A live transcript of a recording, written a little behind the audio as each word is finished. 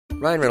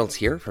Ryan Reynolds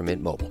here from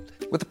Mint Mobile.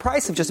 With the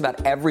price of just about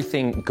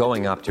everything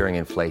going up during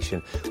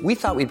inflation, we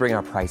thought we'd bring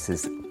our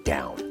prices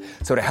down.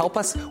 So to help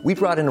us, we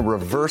brought in a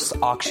reverse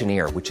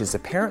auctioneer, which is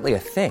apparently a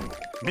thing.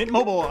 Mint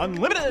Mobile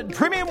Unlimited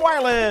Premium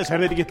Wireless. How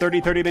to get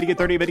 30, 30, bit to get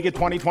 30, bit to get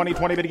 20, 20,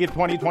 20, bit to get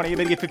 20, 20,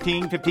 bit to get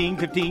 15, 15,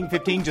 15,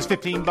 15, just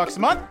 $15 a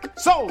month?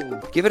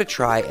 Sold! Give it a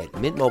try at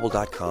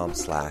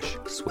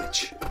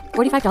mintmobile.com/switch.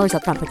 $45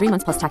 up front for 3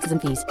 months plus taxes and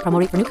fees. Promo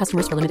rate for new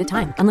customers for limited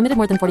time. Unlimited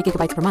more than 40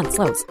 gigabytes per month.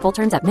 Slows full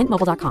terms at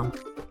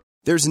mintmobile.com.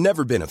 There's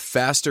never been a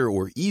faster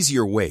or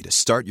easier way to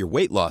start your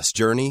weight loss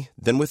journey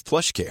than with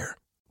PlushCare.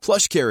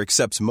 PlushCare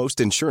accepts most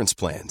insurance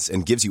plans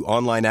and gives you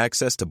online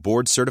access to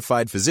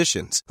board-certified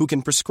physicians who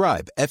can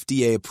prescribe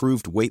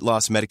FDA-approved weight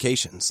loss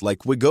medications like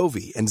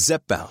Wegovy and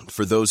Zepbound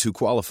for those who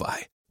qualify.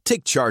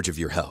 Take charge of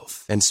your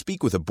health and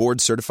speak with a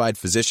board-certified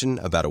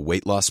physician about a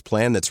weight loss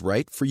plan that's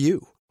right for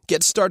you.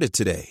 Get started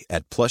today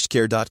at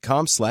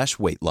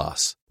plushcare.com/weight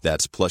loss.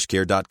 That's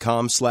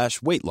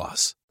plushcare.com/weight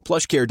loss.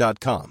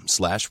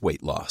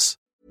 plushcare.com/weight loss.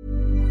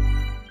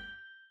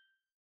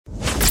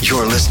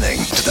 You're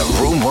listening to the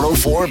Room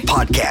 104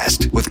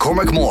 podcast with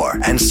Cormac Moore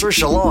and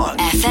Saoirse Long.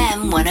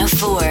 FM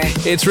 104.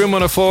 It's Room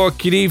 104.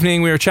 Good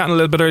evening. We were chatting a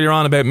little bit earlier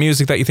on about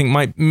music that you think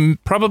might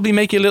probably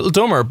make you a little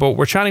dumber, but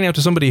we're chatting now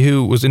to somebody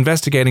who was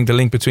investigating the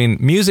link between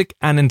music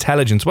and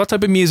intelligence. What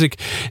type of music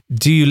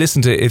do you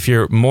listen to if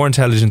you're more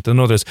intelligent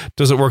than others?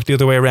 Does it work the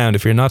other way around?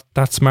 If you're not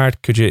that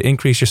smart, could you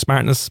increase your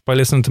smartness by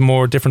listening to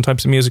more different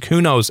types of music? Who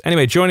knows?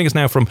 Anyway, joining us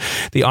now from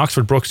the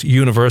Oxford Brookes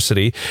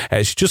University.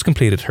 She just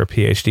completed her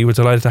PhD. We're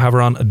delighted to have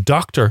her on.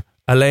 Dr.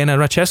 Elena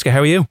Raczewska,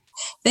 how are you?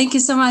 Thank you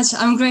so much.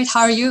 I'm great.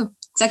 How are you?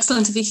 It's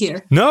excellent to be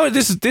here. No,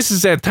 this is.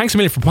 Thanks a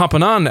million for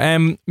popping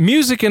on.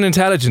 Music and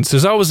intelligence.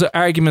 There's always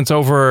arguments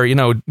over,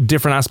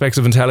 different aspects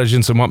of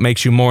intelligence and what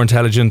makes you more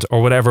intelligent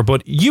or whatever.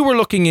 But you were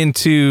looking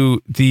into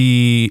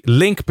the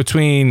link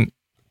between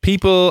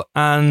people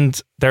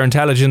and their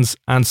intelligence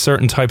and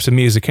certain types of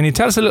music. Can you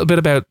tell us a little bit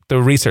about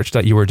the research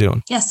that you were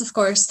doing? Yes, of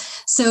course.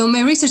 So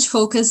my research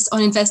focused on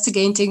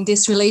investigating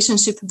this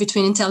relationship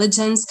between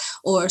intelligence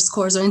or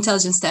scores or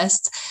intelligence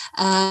tests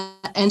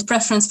and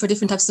preference for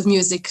different types of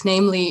music,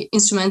 namely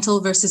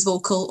instrumental versus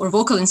vocal or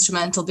vocal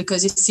instrumental,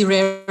 because you see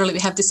rarely we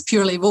have this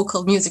purely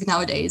vocal music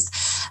nowadays.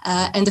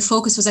 And the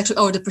focus was actually,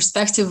 or the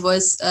perspective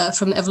was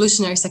from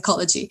evolutionary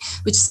psychology,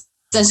 which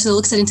essentially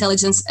looks at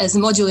intelligence as a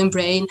module in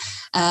brain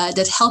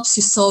that helps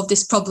you solve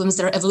these problems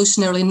that are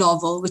evolutionarily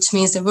novel, which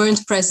means they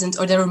weren't present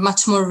or they were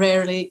much more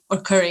rarely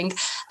occurring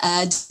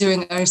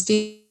during our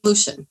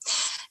evolution.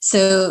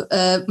 So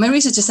my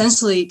research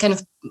essentially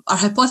our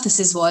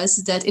hypothesis was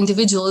that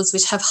individuals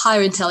which have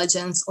higher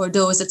intelligence or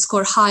those that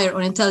score higher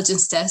on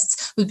intelligence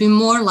tests would be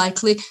more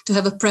likely to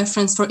have a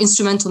preference for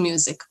instrumental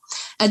music.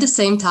 At the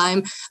same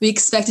time, we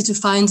expected to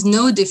find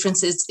no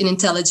differences in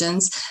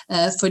intelligence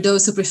for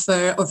those who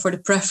prefer or for the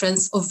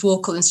preference of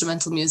vocal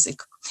instrumental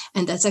music.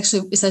 And that's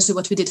actually essentially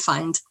what we did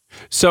find.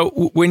 So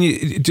when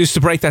you, just to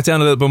break that down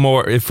a little bit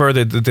more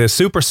further, the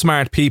super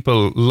smart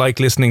people like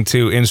listening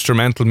to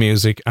instrumental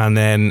music, and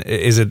then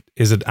is it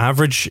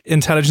average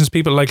intelligence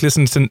people like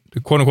listening to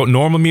quote unquote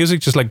normal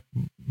music, just like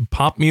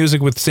pop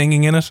music with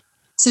singing in it?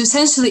 So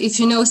essentially, if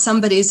you know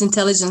somebody's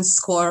intelligence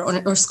score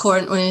or score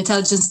on an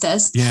intelligence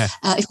test, if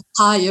it's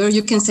higher,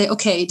 you can say,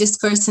 okay, this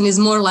person is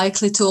more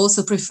likely to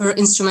also prefer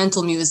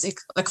instrumental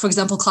music, like for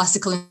example,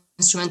 classical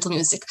instrumental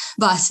music.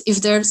 But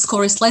if their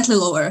score is slightly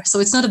lower, so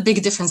it's not a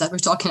big difference that we're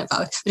talking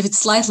about, but if it's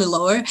slightly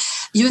lower,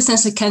 you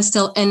essentially can't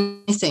tell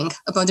anything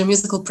about their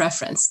musical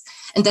preference.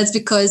 And that's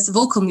because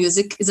vocal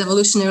music is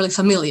evolutionarily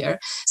familiar.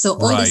 So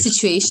all the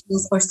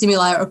situations or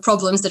stimuli or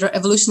problems that are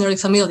evolutionarily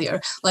familiar,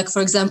 like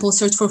for example,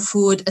 search for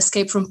food,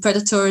 escape from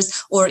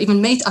predators, or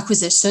even mate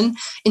acquisition,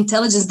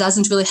 intelligence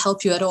doesn't really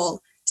help you at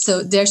all.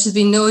 So there should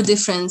be no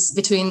difference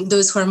between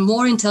those who are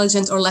more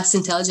intelligent or less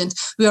intelligent.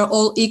 We are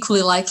all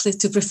equally likely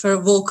to prefer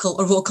vocal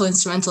or vocal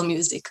instrumental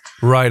music.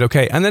 Right,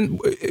 okay. And then,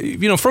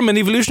 from an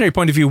evolutionary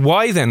point of view,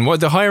 why then? What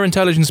the higher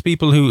intelligence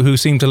people who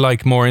seem to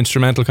like more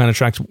instrumental kind of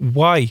tracks,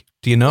 why?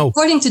 Do you know?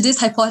 According to this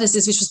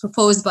hypothesis, which was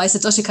proposed by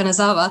Satoshi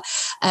Kanazawa,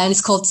 and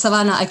it's called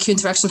Savannah IQ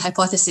Interaction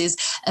Hypothesis,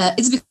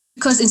 it's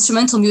because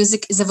instrumental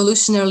music is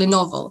evolutionarily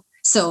novel.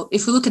 So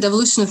if we look at the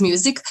evolution of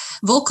music,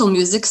 vocal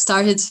music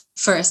started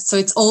first, so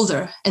it's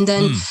older. And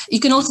then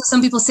you can also,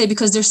 some people say,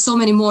 because there's so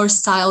many more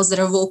styles that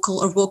are vocal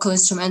or vocal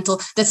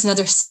instrumental, that's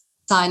another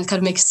sign, kind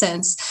of makes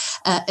sense.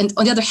 And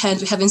on the other hand,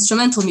 we have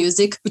instrumental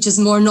music, which is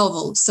more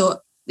novel.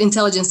 So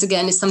intelligence,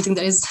 again, is something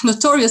that is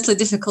notoriously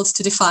difficult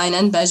to define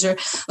and measure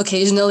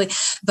occasionally.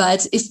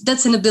 But if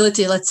that's an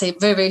ability, let's say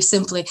very, very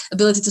simply,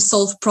 ability to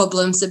solve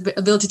problems,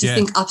 ability to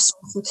think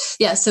abstractly.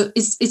 Yeah, so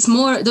it's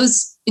more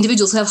those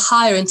individuals who have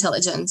higher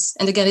intelligence,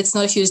 and again, it's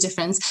not a huge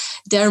difference,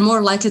 they're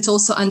more likely to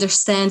also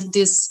understand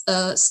these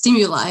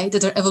stimuli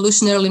that are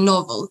evolutionarily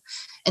novel.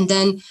 And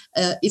then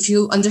if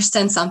you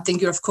understand something,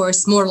 you're of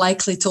course more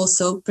likely to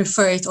also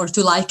prefer it or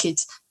to like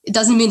it. It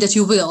doesn't mean that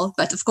you will,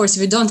 but of course,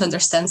 if you don't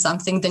understand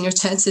something, then your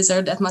chances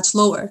are that much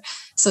lower.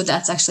 So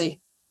that's actually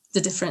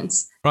the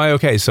difference. Right,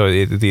 okay.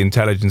 So the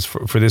intelligence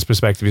for this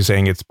perspective, you're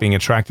saying it's being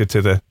attracted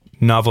to the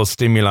novel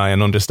stimuli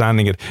and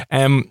understanding it.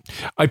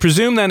 I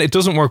presume then it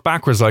doesn't work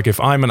backwards. Like if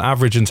I'm an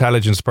average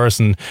intelligence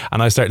person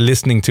and I start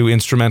listening to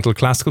instrumental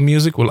classical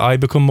music, will I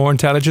become more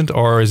intelligent,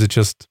 or is it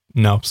just,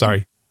 no,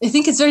 sorry? I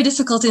think it's very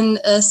difficult in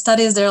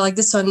studies that are like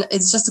this one.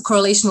 It's just a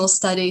correlational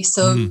study.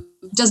 So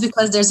just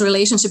because there's a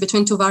relationship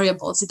between two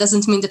variables, it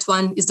doesn't mean that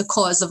one is the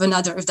cause of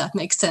another, if that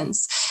makes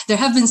sense. There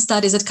have been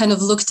studies that kind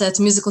of looked at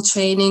musical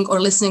training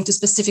or listening to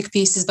specific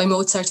pieces by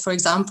Mozart, for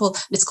example.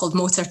 It's called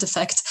Mozart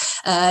effect.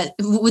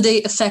 Would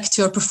they affect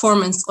your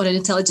performance on an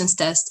intelligence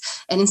test?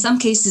 And in some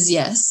cases,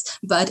 yes,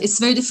 but it's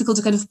very difficult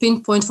to kind of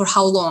pinpoint for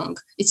how long.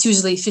 It's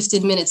usually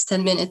 15 minutes,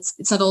 10 minutes.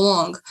 It's not a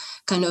long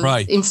kind of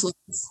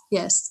influence.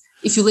 Yes.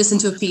 If you listen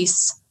to a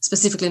piece,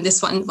 specifically in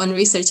this one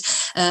research,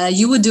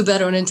 you would do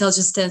better on an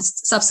intelligence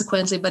test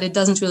subsequently, but it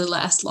doesn't really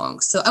last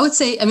long. So I would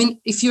say, I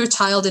mean, if you're a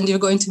child and you're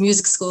going to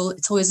music school,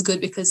 it's always good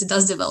because it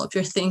does develop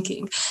your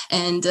thinking.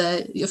 And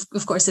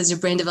of course, as your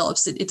brain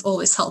develops, it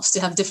always helps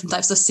to have different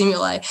types of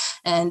stimuli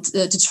and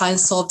to try and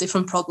solve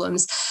different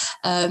problems.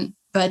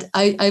 But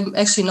I'm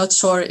actually not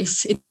sure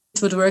if it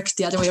would work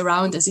the other way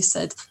around, as you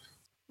said.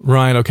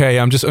 Right. Okay.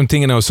 I'm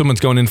thinking, someone's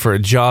going in for a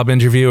job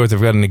interview, or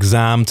they've got an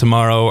exam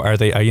tomorrow. Are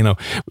they,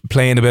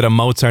 playing a bit of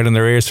Mozart in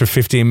their ears for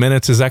 15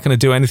 minutes? Is that going to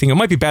do anything? It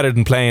might be better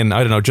than playing, I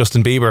don't know,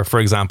 Justin Bieber,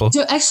 for example.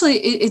 So actually,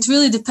 it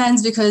really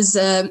depends because,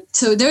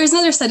 so there is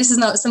another study. This is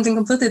not something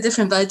completely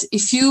different, but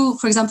if you,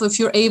 for example, if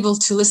you're able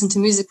to listen to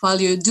music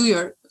while you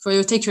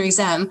take your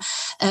exam,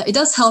 it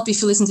does help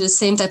if you listen to the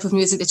same type of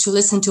music that you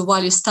listened to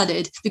while you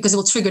studied, because it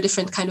will trigger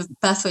different kind of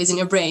pathways in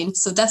your brain.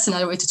 So that's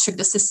another way to trick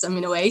the system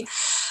in a way.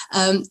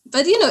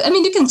 But,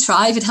 you can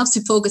try if it helps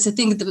you focus. I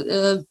think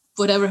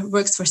whatever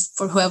works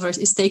for whoever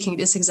is taking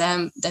this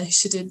exam, that you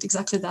should do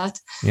exactly that.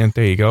 Yeah,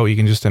 there you go. You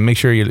can just make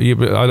sure you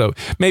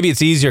maybe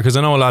it's easier because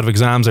I know a lot of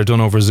exams are done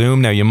over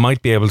Zoom now. You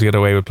might be able to get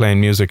away with playing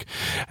music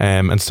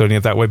and studying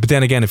it that way. But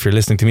then again, if you're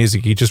listening to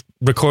music, you just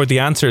record the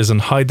answers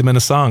and hide them in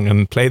a song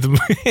and play them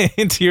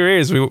into your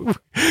ears. We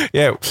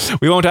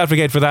won't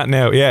advocate for that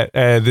now.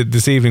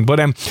 This evening. But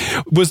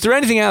was there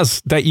anything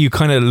else that you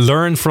kind of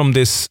learned from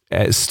this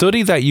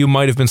study that you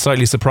might have been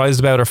slightly surprised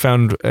about or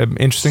found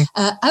interesting?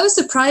 I was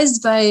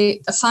surprised by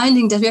a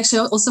finding that we actually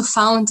also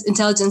found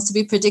intelligence to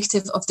be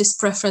predictive of this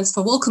preference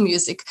for vocal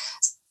music.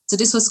 So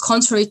this was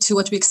contrary to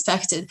what we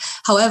expected.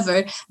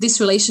 However,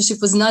 this relationship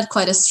was not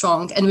quite as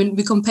strong. And when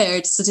we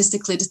compared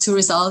statistically the two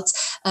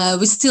results,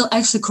 we still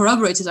actually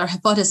corroborated our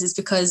hypothesis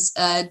because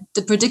the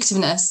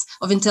predictiveness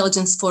of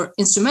intelligence for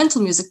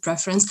instrumental music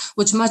preference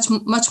was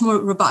much more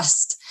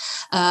robust.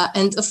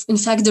 And in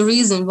fact, the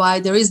reason why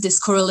there is this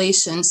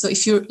correlation, so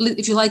if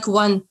you like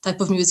one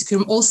type of music,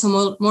 you're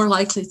also more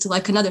likely to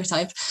like another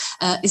type,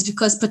 is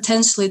because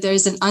potentially there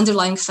is an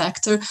underlying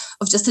factor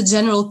of just a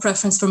general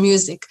preference for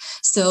music.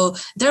 So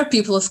there are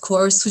people, of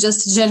course, who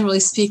just generally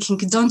speaking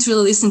don't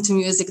really listen to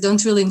music,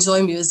 don't really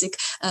enjoy music.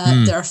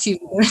 There are a few,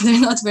 they're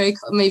not very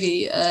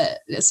maybe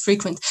as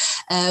frequent.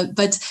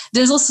 But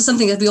there's also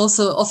something that we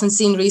also often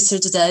see in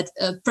research, that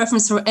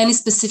preference for any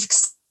specific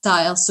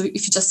style. So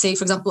if you just say,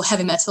 for example,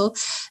 heavy metal,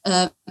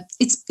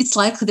 it's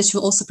likely that you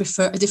will also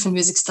prefer a different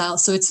music style.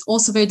 So it's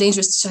also very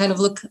dangerous to kind of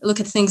look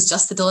at things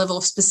just at the level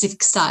of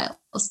specific styles.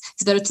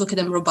 It's better to look at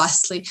them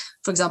robustly,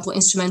 for example,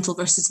 instrumental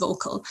versus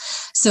vocal.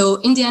 So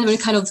in the end, when we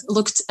kind of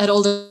looked at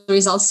all the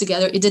results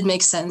together, it did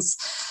make sense.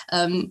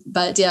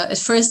 But yeah, at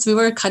first we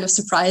were kind of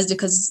surprised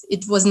because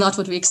it was not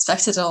what we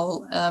expected at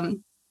all.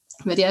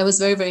 But yeah, it was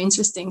very, very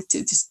interesting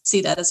to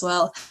see that as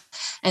well.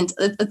 And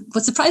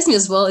what surprised me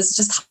as well is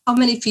just how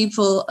many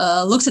people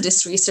looked at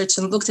this research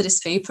and looked at this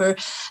paper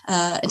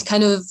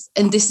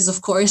and this is,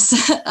 of course,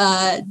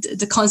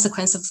 the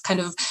consequence of kind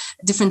of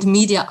different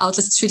media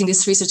outlets treating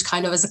this research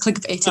kind of as a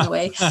clickbait in a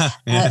way. So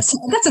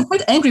I got some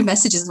quite angry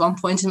messages at one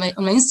point on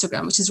my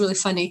Instagram, which is really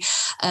funny,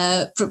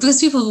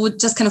 because people would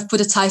just kind of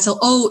put a title,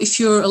 oh, if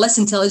you're less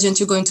intelligent,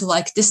 you're going to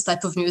like this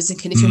type of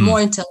music. And if you're more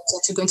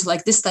intelligent, you're going to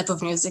like this type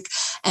of music.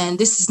 And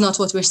this is not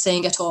what we're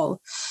saying at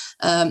all.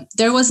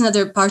 There was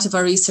another part of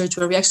our research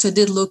where we actually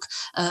did look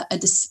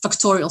at this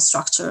factorial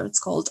structure. It's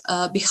called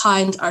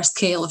behind our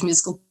scale of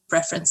musical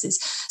preferences.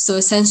 So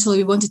essentially,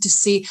 we wanted to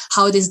see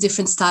how these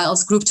different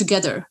styles group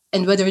together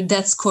and whether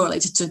that's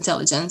correlated to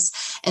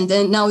intelligence. And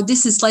then now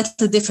this is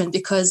slightly different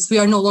because we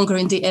are no longer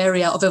in the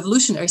area of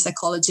evolutionary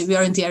psychology. We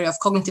are in the area of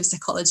cognitive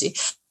psychology.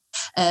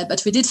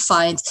 But we did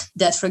find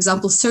that, for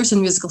example,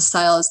 certain musical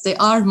styles, they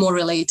are more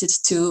related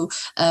to,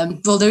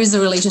 there is a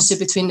relationship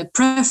between the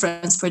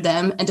preference for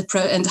them and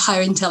the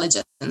higher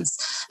intelligence.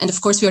 And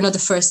of course, we are not the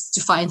first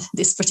to find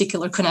this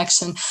particular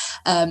connection.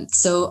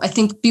 So I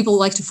think people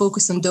like to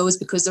focus on those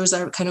because those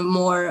are kind of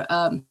more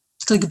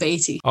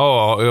clickbaity.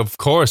 Oh, of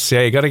course.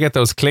 Yeah, you got to get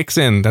those clicks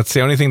in. That's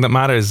the only thing that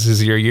matters,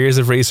 is your years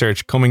of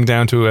research coming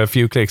down to a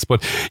few clicks.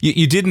 But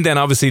you didn't then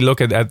obviously look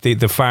at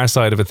the far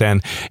side of it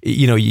then.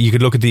 You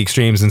could look at the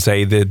extremes and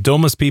say the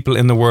dumbest people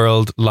in the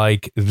world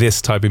like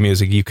this type of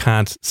music. You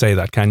can't say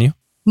that, can you?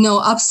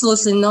 No,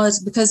 absolutely not.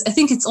 Because I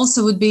think it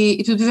would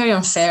be very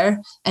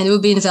unfair, and it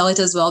would be invalid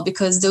as well,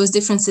 because those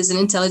differences in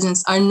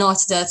intelligence are not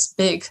that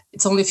big.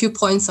 It's only a few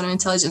points on an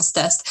intelligence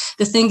test.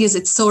 The thing is,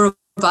 it's so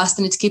robust,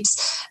 and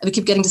we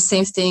keep getting the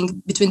same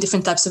thing between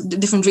different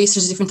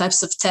research, different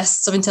types of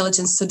tests of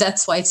intelligence. So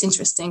that's why it's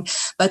interesting.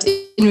 But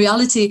in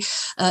reality,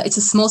 it's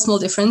a small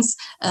difference.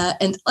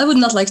 And I would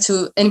not like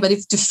anybody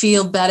to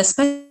feel bad,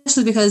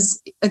 especially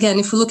because, again,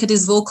 if we look at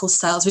these vocal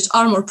styles, which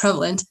are more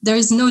prevalent, there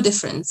is no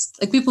difference.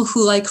 Like people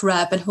who like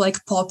rap and who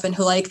like pop and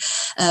who like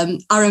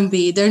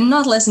R&B, they're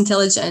not less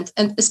intelligent.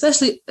 And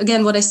especially,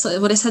 again, what I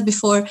said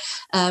before,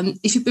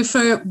 if you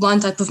prefer one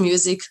type of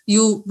music,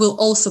 you will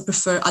also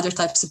prefer other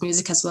types of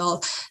music as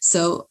well.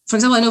 So, for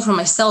example, I know for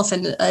myself,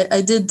 and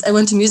I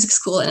went to music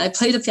school and I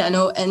played the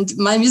piano, and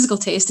my musical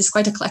taste is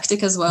quite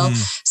eclectic as well.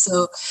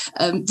 So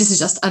this is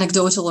just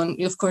anecdotal on,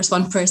 of course,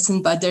 one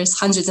person, but there's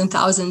hundreds and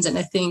thousands, and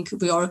I think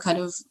we all kind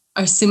of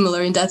are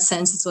similar in that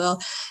sense as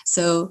well.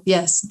 So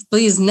yes,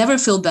 please never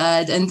feel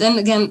bad. And then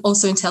again,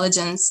 also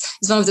intelligence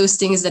is one of those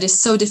things that is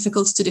so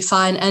difficult to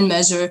define and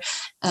measure,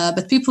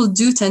 but people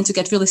do tend to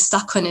get really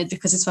stuck on it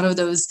because it's one of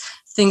those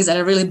things that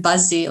are really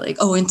buzzy, like,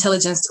 oh,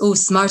 intelligence, oh,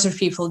 smarter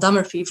people,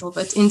 dumber people.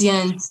 But in the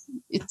end,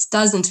 it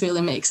doesn't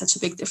really make such a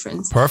big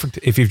difference. Perfect.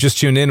 If you've just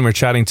tuned in, we're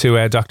chatting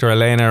to Dr.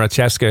 Elena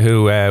Rachevska,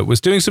 who was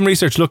doing some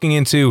research looking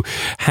into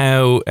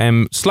how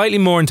slightly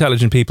more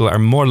intelligent people are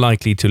more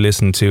likely to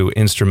listen to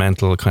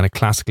instrumental, kind of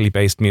classically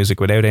based music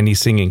without any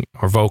singing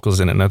or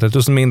vocals in it. Now, that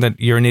doesn't mean that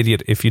you're an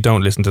idiot if you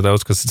don't listen to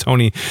those, because it's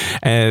only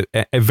a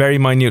very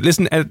minute.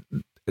 Listen,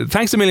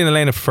 thanks a million,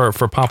 Elena, for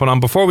popping on.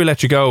 Before we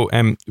let you go,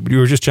 we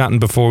were just chatting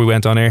before we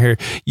went on air here.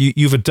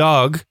 You've a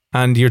dog,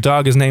 and your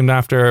dog is named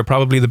after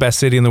probably the best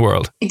city in the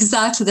world.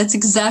 Exactly. That's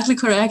exactly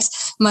correct.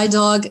 My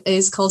dog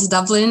is called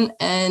Dublin,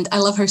 and I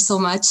love her so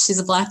much. She's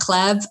a black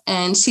lab,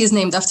 and she is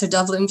named after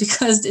Dublin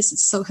because this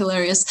is so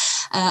hilarious.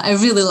 I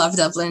really love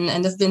Dublin,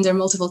 and I've been there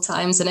multiple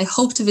times, and I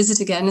hope to visit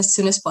again as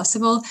soon as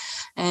possible.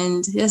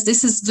 And yes,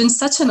 this has been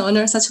such an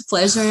honor, such a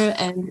pleasure.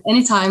 And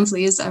anytime,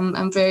 please,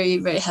 I'm very,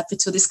 very happy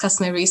to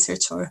discuss my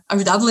research or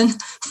Dublin.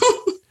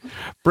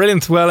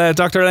 Brilliant. Well,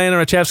 Dr. Elena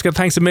Rachevska,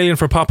 thanks a million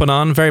for popping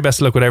on. Very best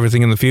of luck with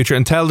everything in the future.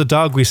 And tell the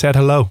dog we said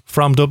hello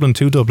from Dublin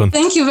to Dublin.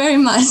 Thank you very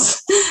much.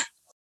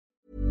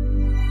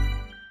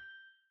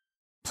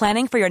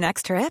 Planning for your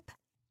next trip?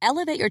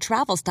 Elevate your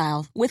travel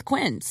style with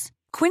Quince.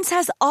 Quince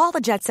has all the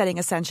jet-setting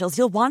essentials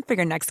you'll want for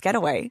your next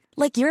getaway,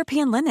 like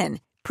European linen,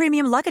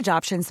 premium luggage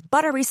options,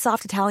 buttery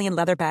soft Italian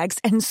leather bags,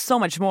 and so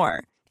much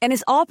more. And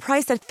is all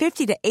priced at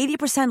 50 to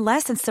 80%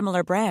 less than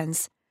similar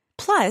brands.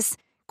 Plus,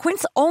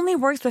 Quince only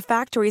works with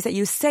factories that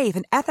use safe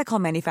and ethical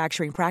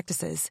manufacturing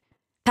practices.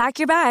 Pack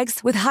your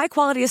bags with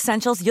high-quality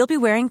essentials you'll be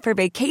wearing for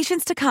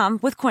vacations to come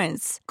with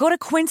Quince. Go to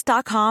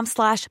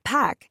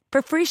quince.com/pack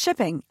for free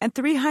shipping and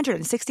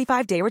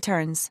 365-day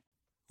returns.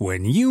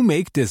 When you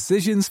make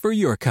decisions for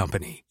your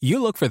company,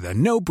 you look for the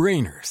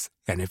no-brainers.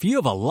 And if you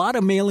have a lot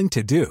of mailing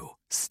to do,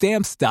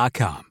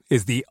 Stamps.com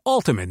is the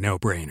ultimate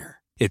no-brainer.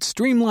 It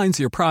streamlines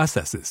your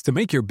processes to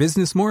make your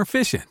business more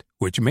efficient,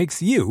 which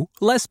makes you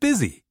less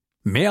busy.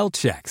 Mail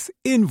checks,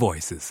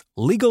 invoices,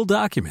 legal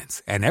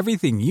documents, and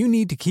everything you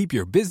need to keep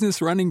your business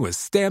running with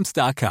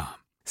Stamps.com.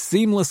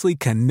 Seamlessly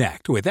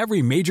connect with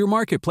every major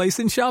marketplace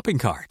and shopping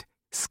cart.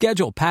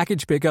 Schedule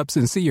package pickups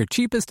and see your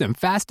cheapest and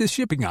fastest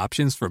shipping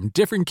options from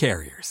different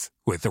carriers,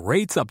 with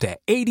rates up to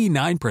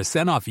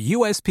 89% off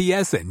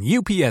USPS and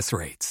UPS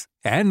rates.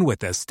 And with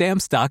the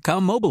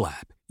Stamps.com mobile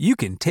app, you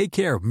can take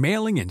care of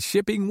mailing and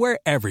shipping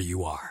wherever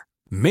you are.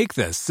 Make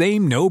the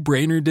same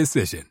no-brainer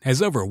decision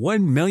as over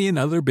 1 million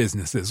other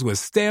businesses with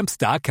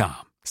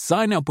Stamps.com.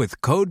 Sign up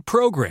with code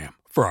PROGRAM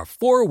for a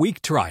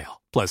 4-week trial,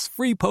 plus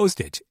free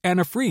postage and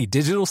a free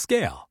digital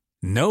scale.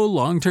 No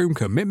long-term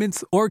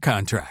commitments or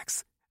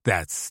contracts.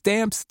 That's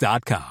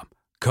Stamps.com.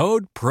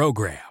 Code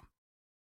PROGRAM.